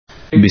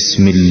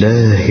بسم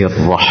الله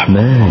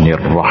الرحمن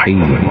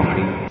الرحيم.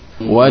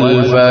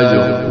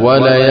 والفجر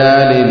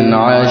وليال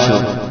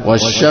عشر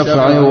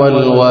والشفع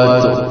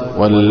والوتر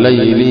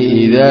والليل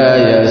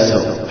إذا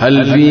يسر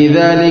هل في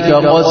ذلك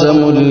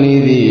قسم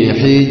لذي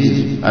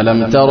حجر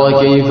ألم تر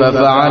كيف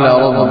فعل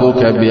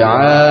ربك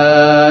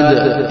بعاد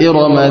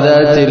إرم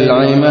ذات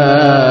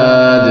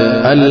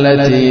العماد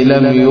التي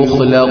لم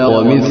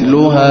يخلق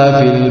مثلها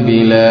في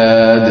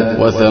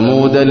البلاد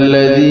وثمود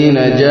الذين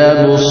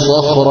جابوا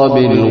الصخر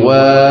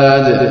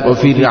بالواد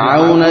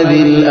وفرعون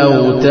ذي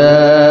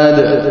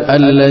الأوتاد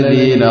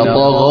الذين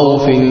طغوا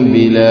في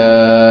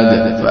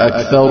البلاد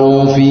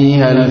فأكثروا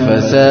فيها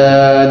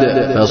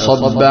الفساد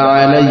فصب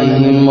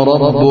عليهم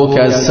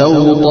ربك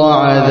سوط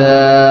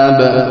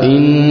عذاب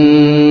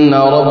إن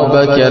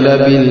ربك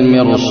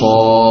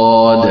لبالمرصاد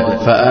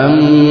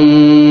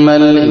فأما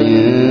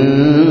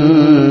الإنسان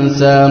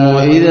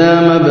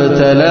إذا ما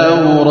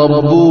ابتلاه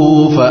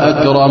ربه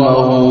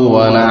فأكرمه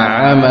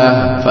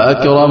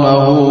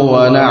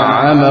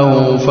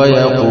ونعمه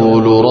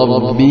فيقول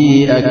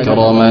ربي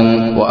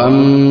أكرمن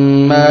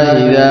وأما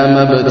إذا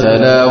ما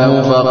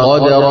ابتلاه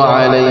فقدر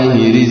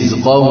عليه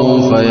رزقه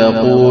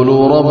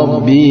فيقول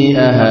ربي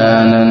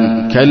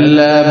أهانن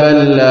كلا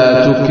بل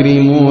لا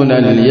تكرمون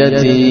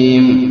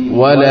اليتيم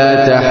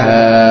ولا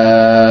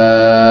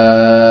تحاضون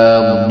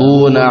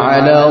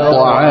على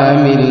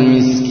طعام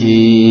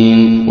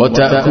المسكين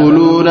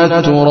وتأكلون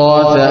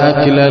التراث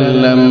أكلا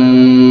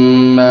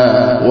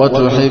لما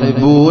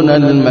وتحبون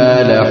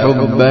المال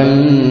حبا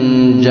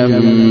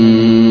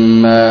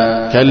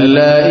جما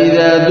كلا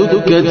إذا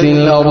دكت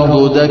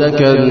الأرض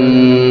دكا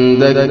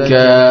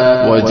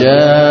دكا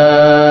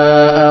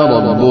وجاء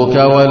ربك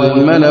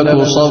والملك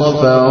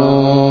صفا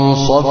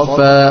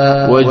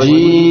صفا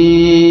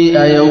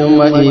وجيء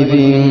يومئذ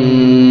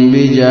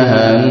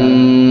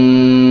بجهنم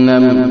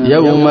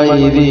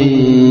يومئذ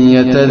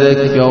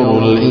يتذكر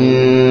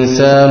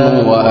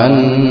الإنسان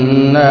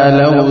وأنى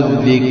له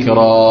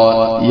الذكرى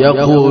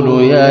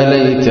يقول يا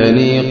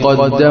ليتني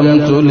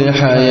قدمت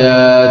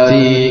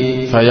لحياتي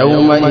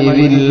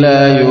فيومئذ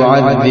لا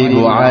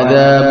يعذب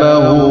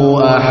عذابه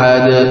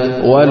أحد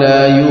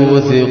ولا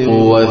يوثق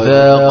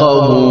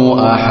وثاقه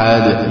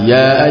أحد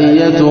يا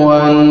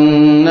أيتها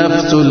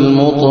النفس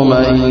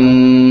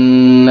المطمئنة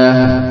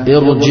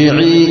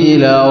ارجعي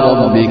إلى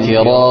ربك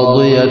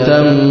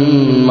راضية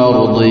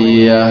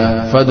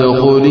مرضية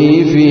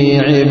فادخلي في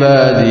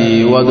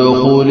عبادي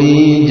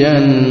وادخلي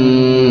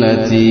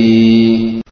جنتي.